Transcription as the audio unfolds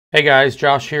Hey guys,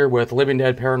 Josh here with Living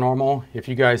Dead Paranormal. If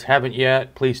you guys haven't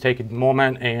yet, please take a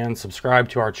moment and subscribe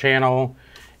to our channel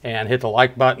and hit the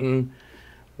like button.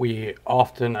 We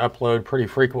often upload pretty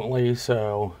frequently,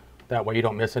 so that way you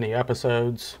don't miss any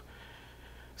episodes.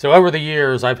 So over the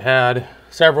years, I've had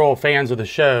several fans of the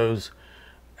shows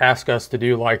ask us to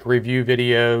do like review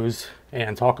videos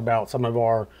and talk about some of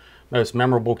our most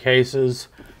memorable cases.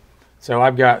 So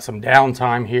I've got some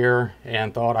downtime here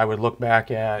and thought I would look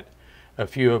back at a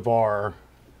few of our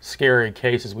scary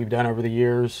cases we've done over the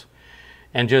years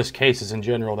and just cases in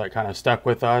general that kind of stuck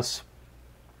with us.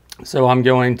 So I'm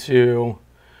going to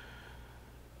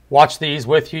watch these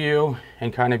with you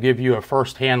and kind of give you a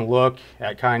first-hand look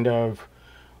at kind of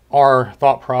our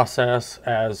thought process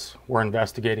as we're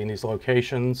investigating these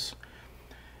locations.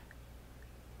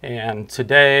 And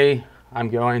today I'm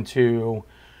going to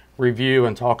review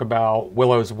and talk about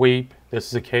Willows Weep. This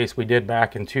is a case we did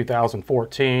back in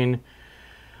 2014.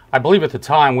 I believe at the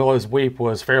time Willows Weep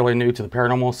was fairly new to the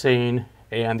paranormal scene,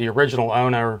 and the original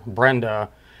owner, Brenda,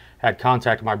 had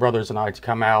contacted my brothers and I to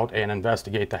come out and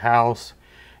investigate the house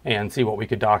and see what we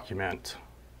could document.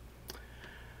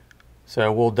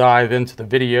 So we'll dive into the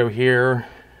video here.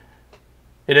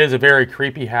 It is a very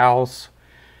creepy house.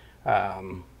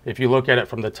 If you look at it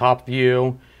from the top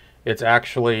view, it's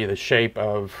actually the shape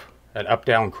of an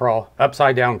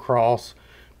upside down cross,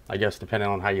 I guess, depending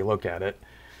on how you look at it.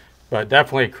 But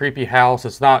definitely a creepy house.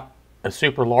 It's not a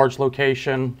super large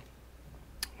location,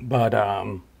 but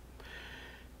I'll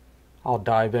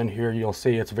dive in here. You'll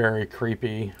see it's very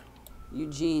creepy.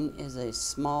 Eugene is a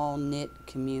small knit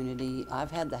community.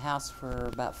 I've had the house for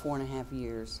about 4.5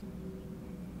 years.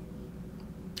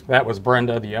 That was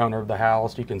Brenda, the owner of the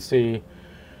house. You can see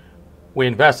we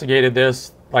investigated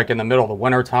this like in the middle of the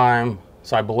winter time.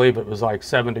 So I believe it was like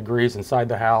 7 degrees inside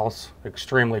the house,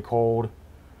 extremely cold.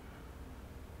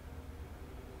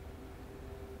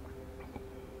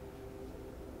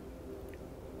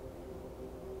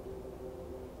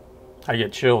 I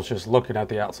get chills just looking at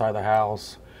the outside of the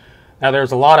house. Now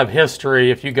there's a lot of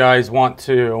history. If you guys want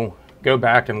to go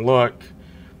back and look,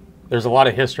 there's a lot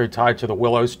of history tied to the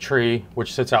Willows tree,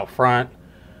 which sits out front.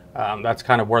 That's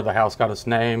kind of where the house got its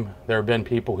name. There have been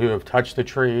people who have touched the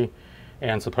tree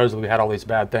and supposedly had all these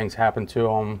bad things happen to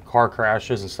them, car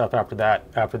crashes and stuff after that,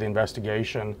 after the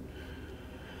investigation.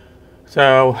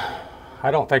 So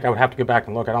I don't think I would have to go back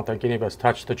and look. I don't think any of us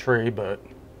touched the tree, but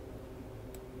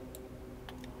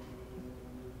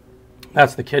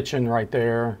that's the kitchen right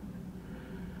there.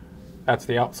 That's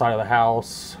the outside of the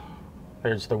house.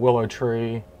 There's the willow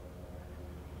tree.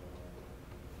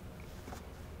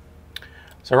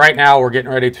 So right now we're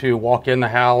getting ready to walk in the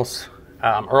house.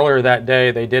 Earlier that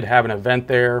day they did have an event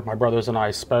there my brothers and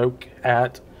I spoke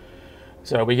at.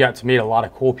 So we got to meet a lot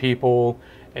of cool people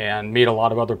and meet a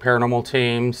lot of other paranormal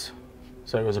teams.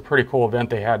 So it was a pretty cool event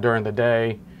they had during the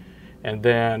day. And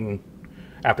then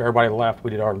after everybody left, we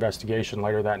did our investigation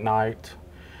later that night.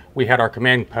 We had our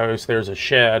command post. There's a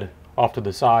shed off to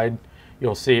the side.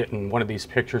 You'll see it in one of these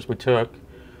pictures we took.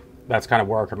 That's kind of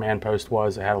where our command post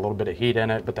was. It had a little bit of heat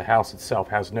in it, but the house itself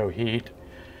has no heat.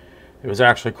 It was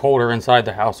actually colder inside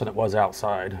the house than it was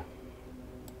outside.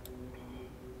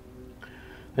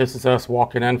 This is us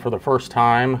walking in for the first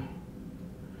time.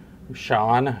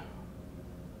 Sean.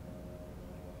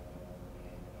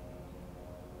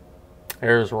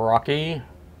 There's Rocky.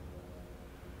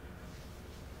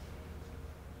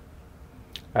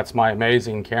 That's my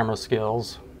amazing camera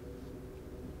skills.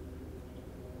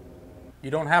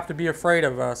 You don't have to be afraid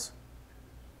of us.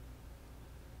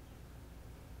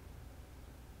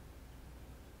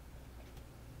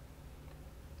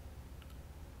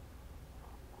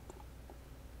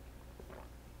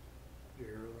 You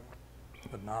hear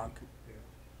that? The knock. Yeah.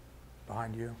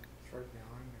 Behind you. It's right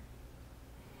behind me.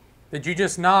 Did you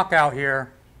just knock out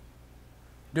here?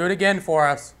 Do it again for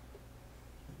us.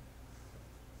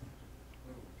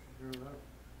 Oh, you hear that?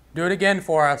 Do it again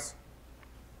for us.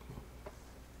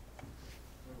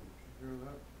 Oh, you hear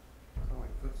that? Kind of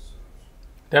like footsteps.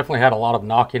 Definitely had a lot of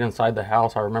knocking inside the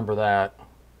house. I remember that.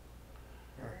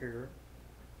 I hear it.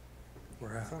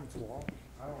 Where at? Something's lost.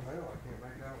 I don't know. I can't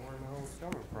make out where the hell's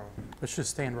coming from. Let's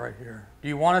just stand right here. Do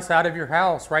you want us out of your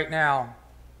house right now?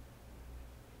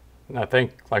 And I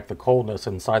think like the coldness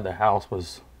inside the house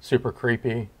was super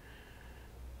creepy.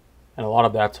 And a lot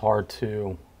of that's hard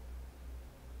to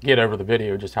get over the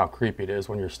video, just how creepy it is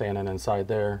when you're standing inside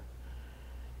there.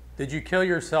 Did you kill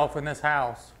yourself in this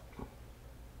house?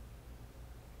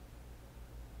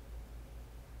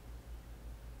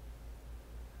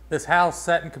 This house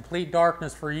sat in complete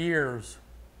darkness for years.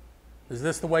 Is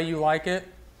this the way you like it?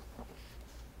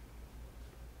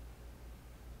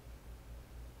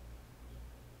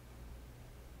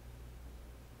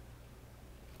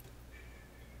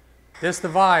 This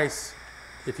device,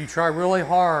 if you try really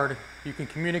hard, you can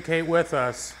communicate with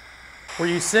us. Were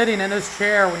you sitting in this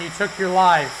chair when you took your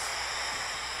life?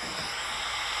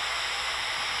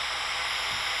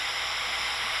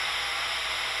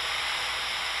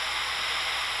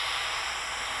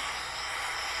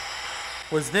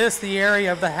 Was this the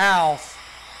area of the house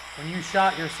when you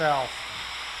shot yourself?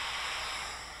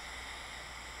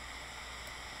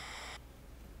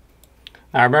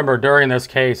 I remember during this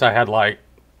case I had like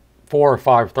 4 or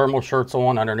 5 thermal shirts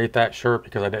on underneath that shirt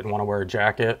because I didn't want to wear a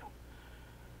jacket.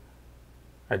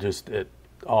 It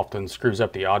often screws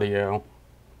up the audio,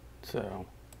 so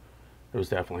it was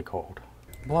definitely cold.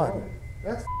 Blood. Oh,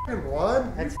 that's f***ing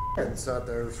blood. That's f***ing stuff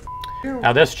there's.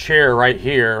 Now this chair right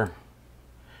here,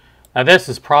 now this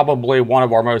is probably one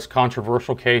of our most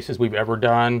controversial cases we've ever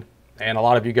done, and a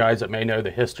lot of you guys that may know the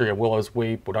history of Willows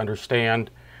Weep would understand.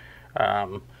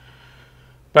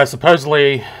 But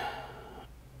supposedly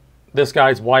this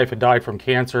guy's wife had died from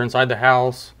cancer inside the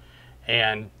house,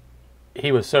 and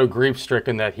he was so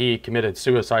grief-stricken that he committed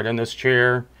suicide in this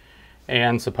chair.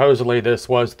 And supposedly this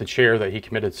was the chair that he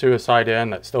committed suicide in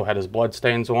that still had his blood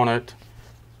stains on it.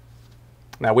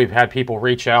 Now we've had people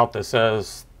reach out that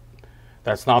says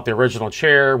that's not the original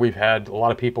chair. We've had a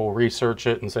lot of people research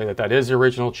it and say that that is the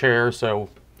original chair. So,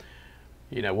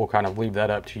 you know, we'll kind of leave that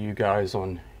up to you guys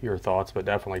on your thoughts, but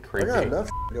definitely creepy. I got enough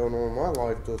going on in my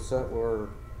life to set where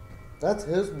that's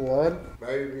his blood.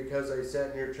 Maybe because they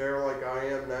sat in your chair like I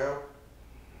am now.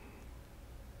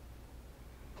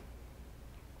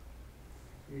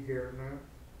 You hearing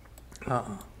that?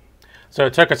 So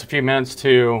it took us a few minutes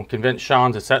to convince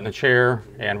Sean to sit in the chair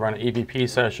and run an EVP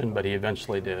session, but he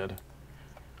eventually did.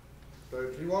 So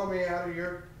if you want me out of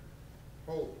your...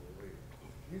 Holy,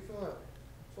 you feel that?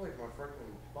 It's like my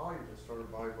freaking body just started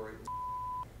vibrating.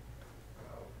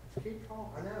 Keep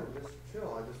talking. I know, just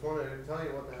chill. I just wanted to tell you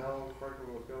what the hell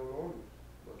freaking was going on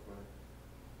with me.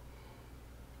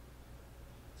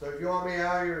 So if you want me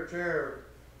out of your chair,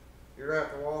 you're going to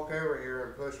have to walk over here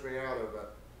and push me out of it.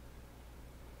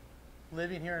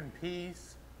 Living here in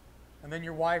peace, and then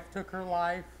your wife took her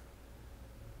life,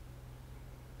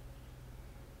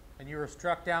 and you were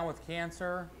struck down with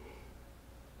cancer,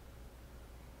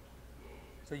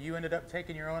 so you ended up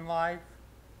taking your own life.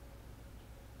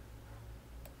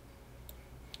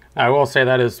 I will say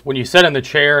that is when you sit in the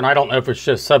chair, and I don't know if it's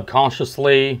just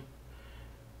subconsciously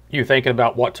you thinking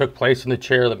about what took place in the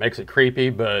chair that makes it creepy,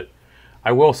 but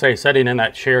I will say sitting in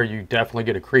that chair, you definitely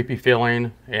get a creepy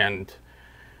feeling and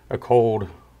a cold,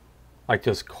 like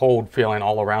just cold feeling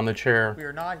all around the chair. We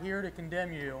are not here to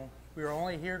condemn you. We are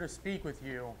only here to speak with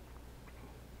you.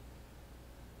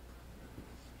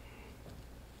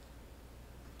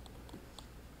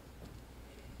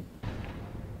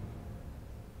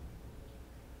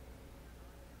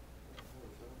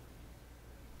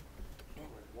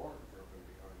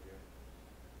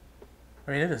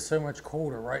 I mean, it is so much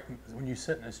colder right when you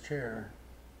sit in this chair.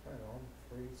 I know, I'm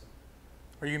freezing.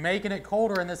 Are you making it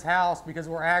colder in this house because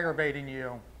we're aggravating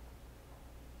you?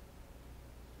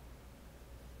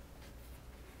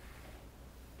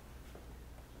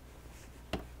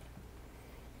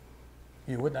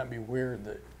 You know, wouldn't that be weird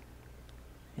that,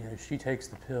 you know, she takes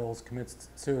the pills, commits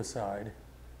suicide.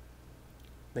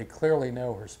 They clearly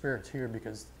know her spirit's here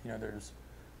because, you know, there's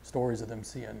stories of them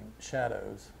seeing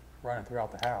shadows running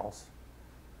throughout the house.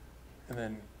 And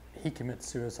then he commits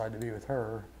suicide to be with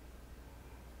her.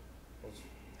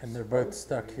 And they're both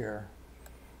stuck here.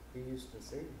 He used to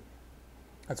see me.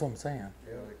 That's what I'm saying.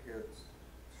 Yeah, the kids.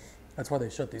 That's why they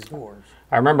shut these doors.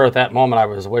 I remember at that moment I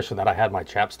was wishing that I had my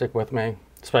chapstick with me,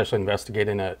 especially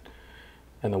investigating it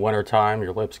in the wintertime.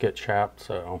 Your lips get chapped,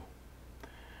 so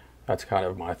that's kind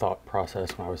of my thought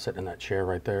process when I was sitting in that chair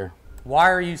right there. Why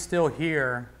are you still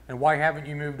here, and why haven't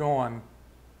you moved on?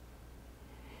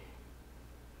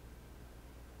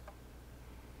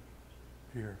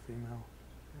 You're a female.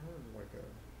 I heard like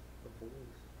a voice.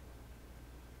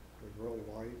 It was really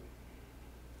white.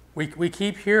 We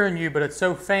keep hearing you, but it's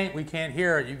so faint we can't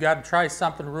hear it. You've got to try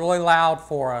something really loud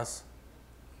for us.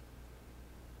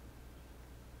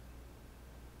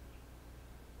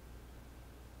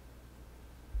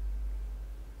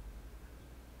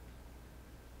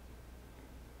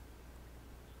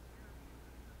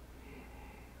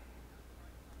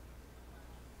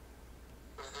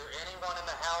 Is there anyone in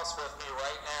the house with me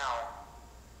right now?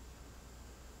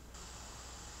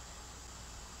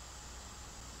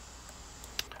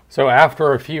 So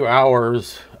after a few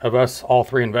hours of us all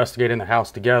three investigating the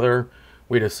house together,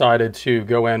 we decided to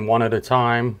go in one at a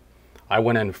time. I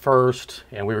went in first,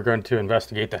 and we were going to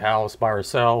investigate the house by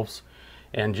ourselves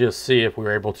and just see if we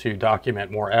were able to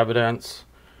document more evidence.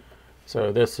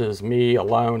 So this is me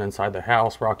alone inside the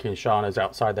house. Rocky and Sean is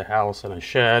outside the house in a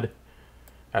shed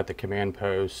at the command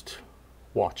post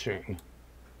watching.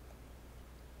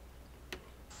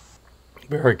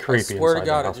 Very creepy swear to inside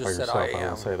God, the it house by just said, yourself, "I I will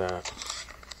am." say that.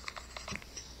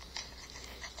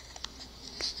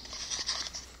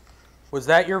 Was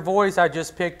that your voice I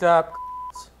just picked up?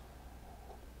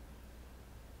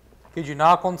 Could you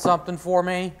knock on something for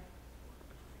me?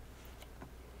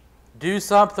 Do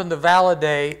something to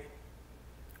validate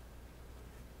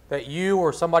that you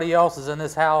or somebody else is in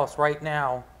this house right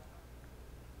now.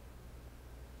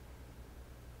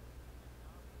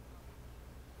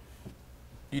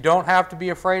 You don't have to be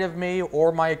afraid of me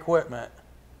or my equipment.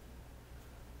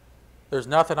 There's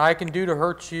nothing I can do to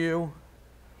hurt you,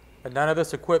 and none of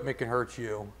this equipment can hurt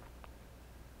you.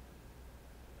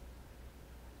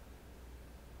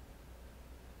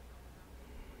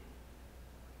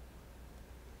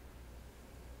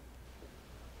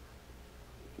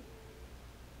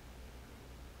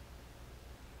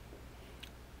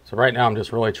 So right now I'm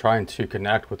just really trying to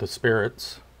connect with the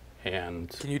spirits and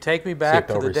Can you take me back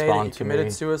to they'll the day that you respond to committed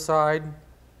me. suicide?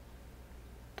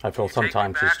 I feel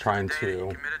sometimes just trying to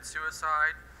committed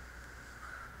suicide?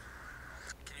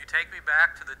 Can you take me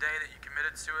back to the day that you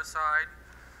committed suicide?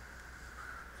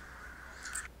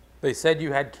 They said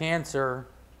you had cancer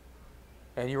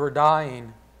and you were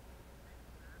dying.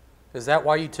 Is that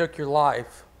why you took your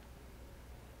life?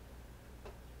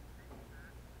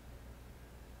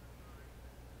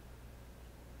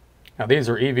 Now these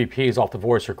are EVPs off the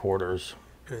voice recorders,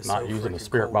 It's not so using a freaking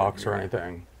spirit cold box in or here.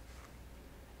 anything.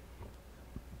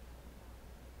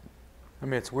 I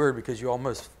mean, it's weird because you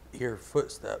almost hear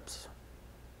footsteps.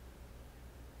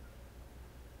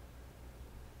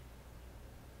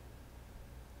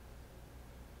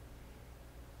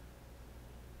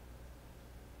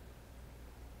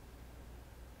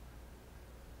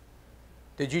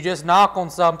 Did you just knock on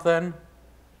something?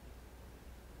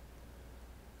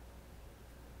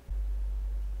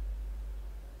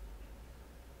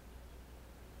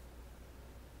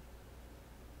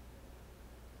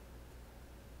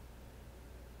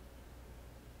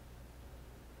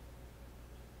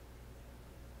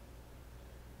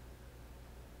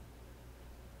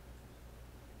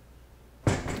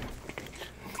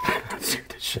 That scared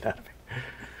the shit out of me.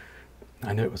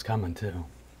 I knew it was coming too.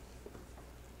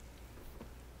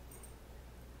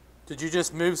 Did you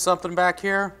just move something back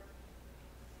here?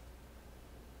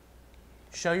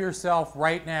 Show yourself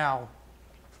right now.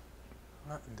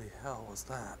 What in the hell was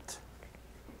that?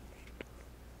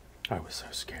 I was so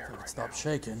scared right now. Stop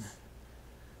shaking.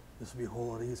 This would be a whole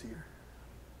lot easier.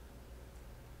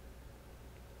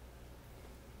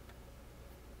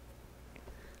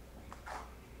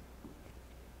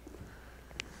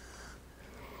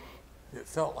 It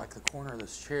felt like the corner of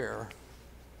this chair,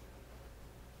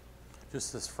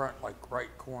 just this front, like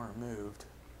right corner moved.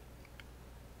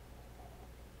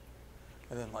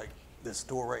 And then like this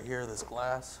door right here, this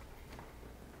glass.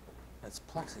 It's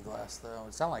plexiglass though.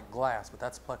 It sounds like glass, but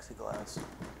that's plexiglass.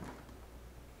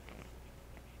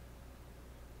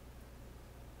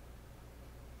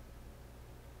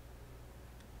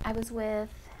 I was with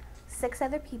 6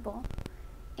 other people,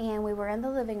 and we were in the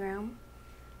living room,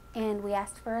 and we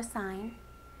asked for a sign,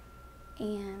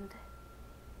 and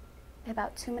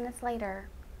about 2 minutes later,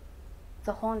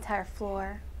 the whole entire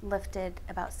floor lifted,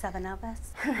 about 7 of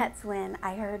us. That's when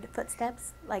I heard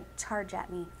footsteps like charge at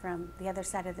me from the other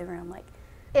side of the room. Like,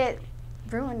 it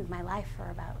ruined my life for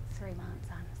about 3 months,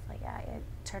 honestly. Yeah, it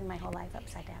turned my whole life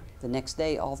upside down. The next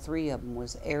day, all 3 of them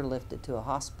was airlifted to a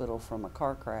hospital from a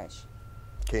car crash.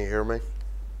 Can you hear me?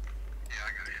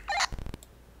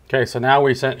 Okay, so now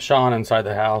we sent Sean inside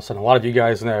the house, and a lot of you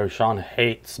guys know Sean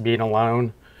hates being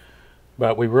alone,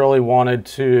 but we really wanted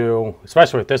to,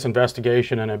 especially with this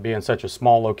investigation and it being such a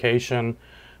small location,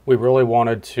 we really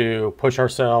wanted to push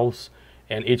ourselves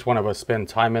and each one of us spend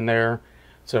time in there.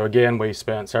 So again, we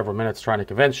spent several minutes trying to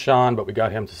convince Sean, but we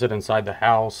got him to sit inside the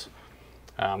house.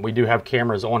 We do have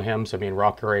cameras on him, so me and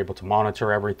Rocky are able to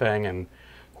monitor everything, and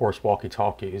of course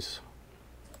walkie-talkies.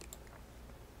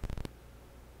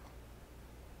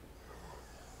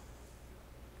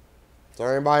 Is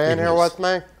there anybody in here with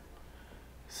me?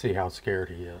 See how scared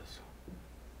he is.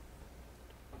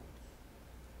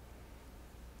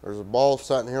 There's a ball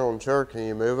sitting here on the chair. Can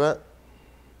you move it?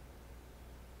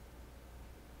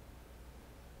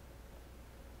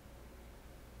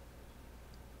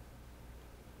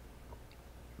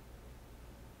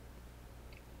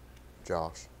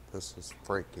 Josh, this is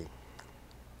freaky.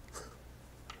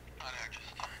 I know,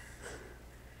 just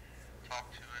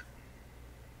talk to it.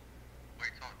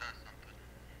 Wait till it does something.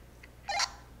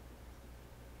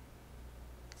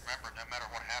 Remember, no matter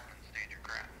what happens, stand your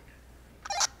ground.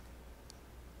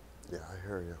 Yeah, I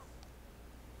hear you.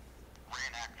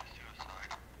 Reenact the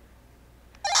suicide.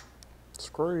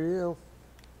 Screw you.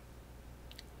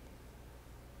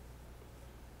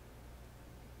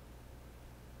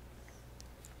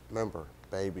 Remember,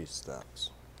 baby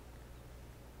steps.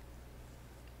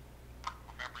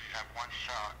 Remember, you have one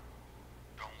shot.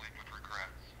 Don't leave with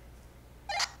regrets.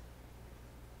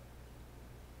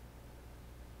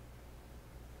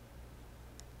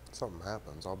 If something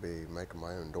happens, I'll be making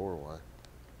my own doorway.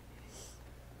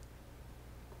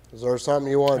 Is there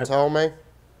something you want to tell me?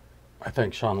 I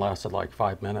think Sean lasted like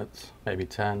 5 minutes, maybe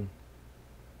 10.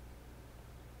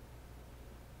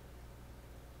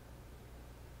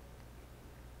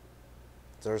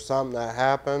 Is there something that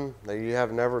happened that you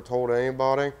have never told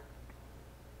anybody?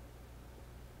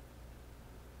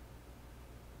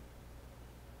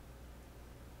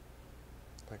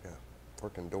 I think a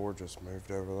freaking door just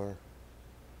moved over there.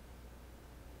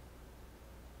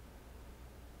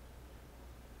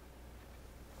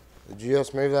 Did you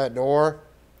just move that door?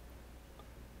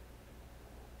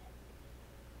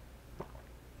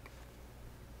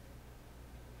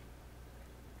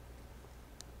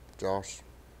 Josh,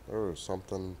 there is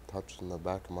something touching the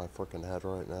back of my freaking head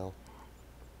right now.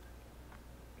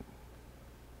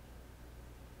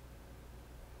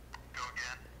 Go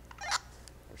again.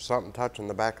 There's something touching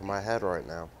the back of my head right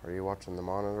now. Are you watching the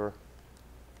monitor?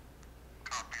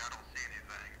 Copy, I don't see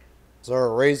anything. Is there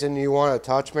a reason you want to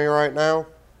touch me right now?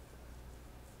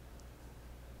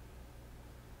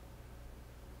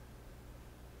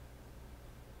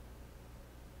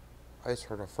 I just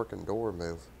heard a freaking door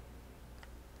move.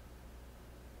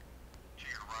 To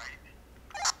your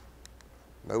right.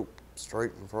 Nope,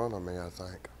 straight in front of me, I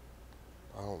think.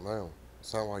 I don't know. It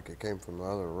sounded like it came from the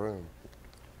other room.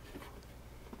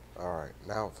 Alright,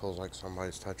 now it feels like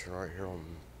somebody's touching right here on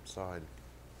the side.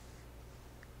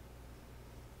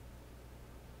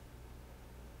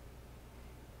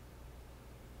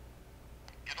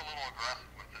 Get a little aggressive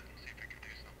with it and see if it can do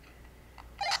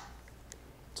something.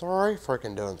 It's alright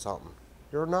freaking doing something.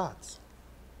 You're nuts.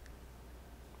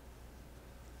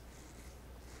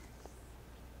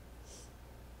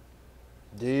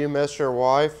 Do you miss your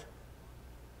wife?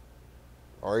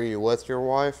 Are you with your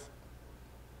wife?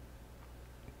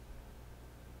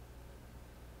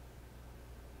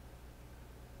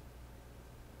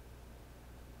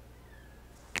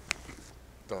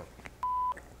 The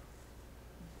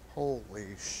holy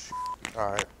shit.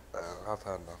 Alright, I've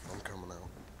had enough. I'm coming out.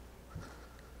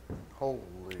 Holy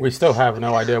We still have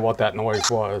no idea what that noise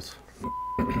was.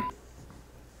 The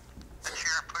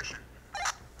chair, push it.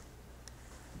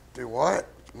 Do what?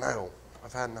 No,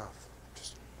 I've had enough.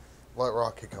 Just let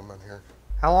Rocky come in here.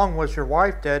 How long was your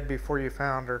wife dead before you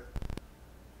found her?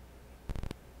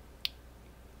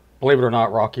 Believe it or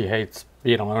not, Rocky hates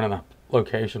being alone in a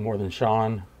location more than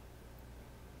Sean.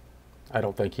 I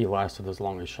don't think he lasted as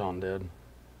long as Sean did.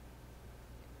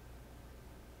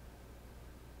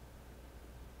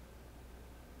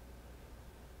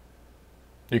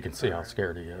 You can see how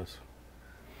scared he is.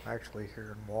 I actually hear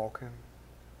him walking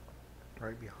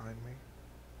right behind me.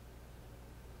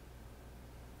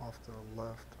 Off to the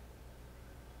left.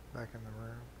 Back in the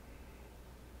room.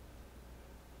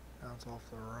 Now it's off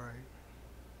to the right.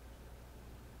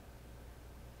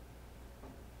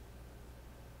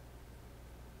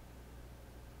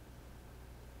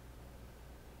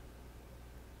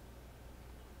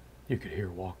 You could hear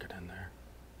walking in there.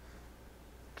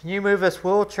 Can you move this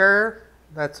wheelchair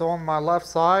that's on my left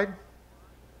side?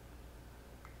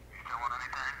 You feeling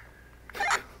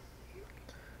anything?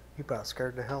 You about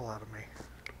scared the hell out of me.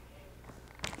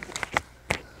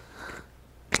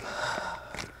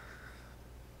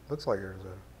 Looks like there's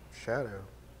a shadow.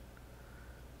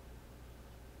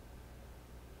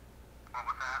 What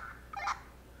was that?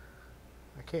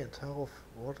 I can't tell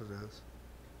what it is.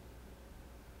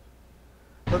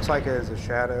 Looks like it is a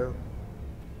shadow.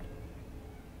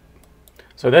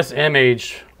 So this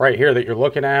image right here that you're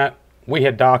looking at, we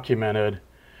had documented,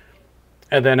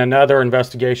 and then another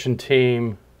investigation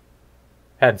team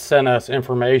had sent us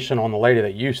information on the lady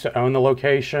that used to own the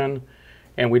location,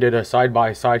 and we did a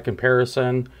side-by-side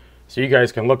comparison. So you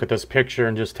guys can look at this picture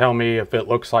and just tell me if it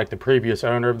looks like the previous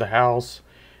owner of the house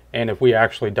and if we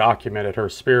actually documented her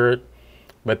spirit.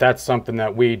 But that's something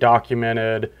that we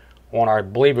documented on our, I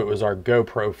believe it was our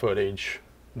GoPro footage,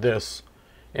 this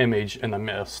image in the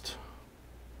mist.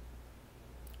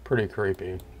 Pretty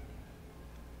creepy.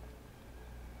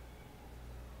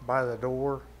 By the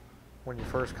door, when you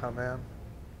first come in,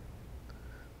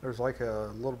 there's like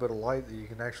a little bit of light that you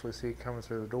can actually see coming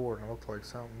through the door, and it looks like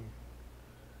something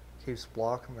keeps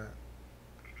blocking it.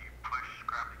 Can you push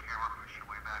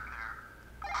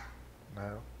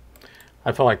No.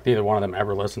 I feel like neither one of them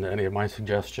ever listened to any of my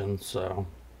suggestions, so.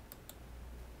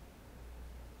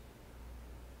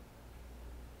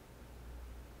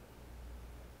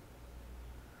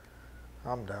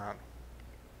 I'm done.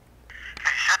 Okay,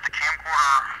 shut the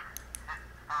camcorder, hit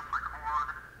stop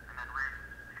record, and then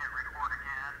hit record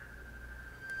again.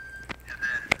 And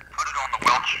then put it on the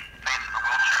face of the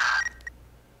wheelchair.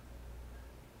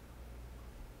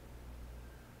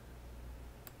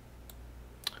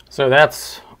 So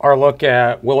that's our look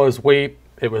at Willows Weep.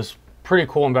 It was pretty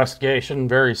cool investigation,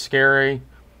 very scary.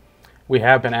 We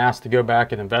have been asked to go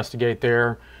back and investigate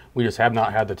there. We just have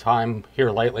not had the time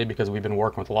here lately because we've been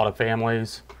working with a lot of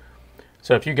families.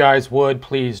 So if you guys would,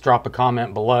 please drop a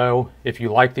comment below. If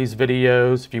you like these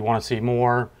videos, if you want to see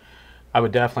more, I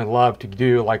would definitely love to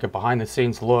do like a behind the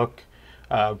scenes look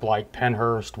of like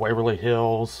Penhurst, Waverly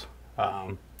Hills,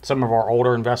 some of our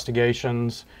older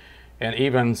investigations, and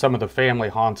even some of the family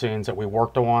hauntings that we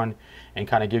worked on, and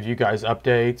kind of give you guys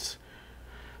updates.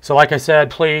 So like I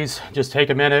said, please just take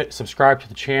a minute, subscribe to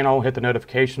the channel, hit the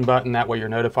notification button. That way you're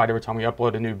notified every time we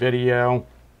upload a new video.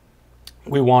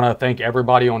 We want to thank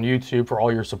everybody on YouTube for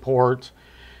all your support.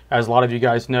 As a lot of you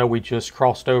guys know, we just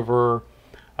crossed over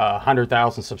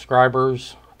 100,000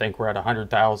 subscribers. I think we're at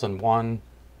 100,001.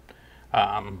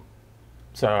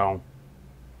 So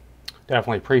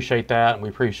definitely appreciate that, and we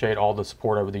appreciate all the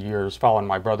support over the years following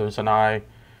my brothers and I.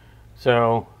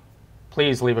 So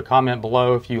please leave a comment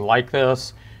below if you like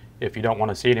this. If you don't want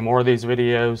to see any more of these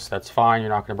videos, that's fine. You're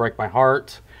not going to break my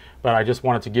heart. But I just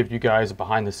wanted to give you guys a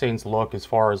behind the scenes look as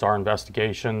far as our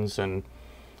investigations and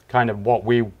kind of what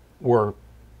we were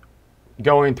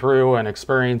going through and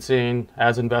experiencing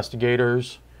as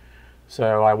investigators.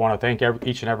 So I want to thank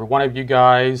each and every one of you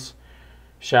guys.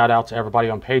 Shout out to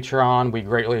everybody on Patreon. We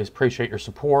greatly appreciate your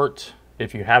support.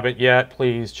 If you haven't yet,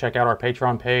 please check out our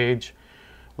Patreon page.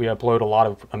 We upload a lot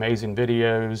of amazing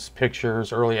videos,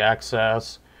 pictures, early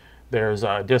access. There's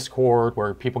a Discord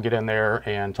where people get in there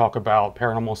and talk about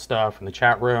paranormal stuff in the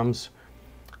chat rooms.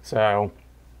 So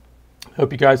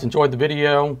hope you guys enjoyed the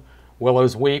video.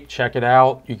 Willows Weep, check it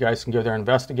out. You guys can go there and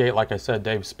investigate. Like I said,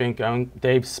 Dave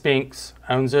Spinks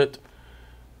owns it.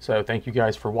 So thank you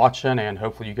guys for watching, and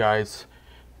hopefully you guys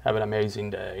have an amazing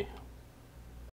day.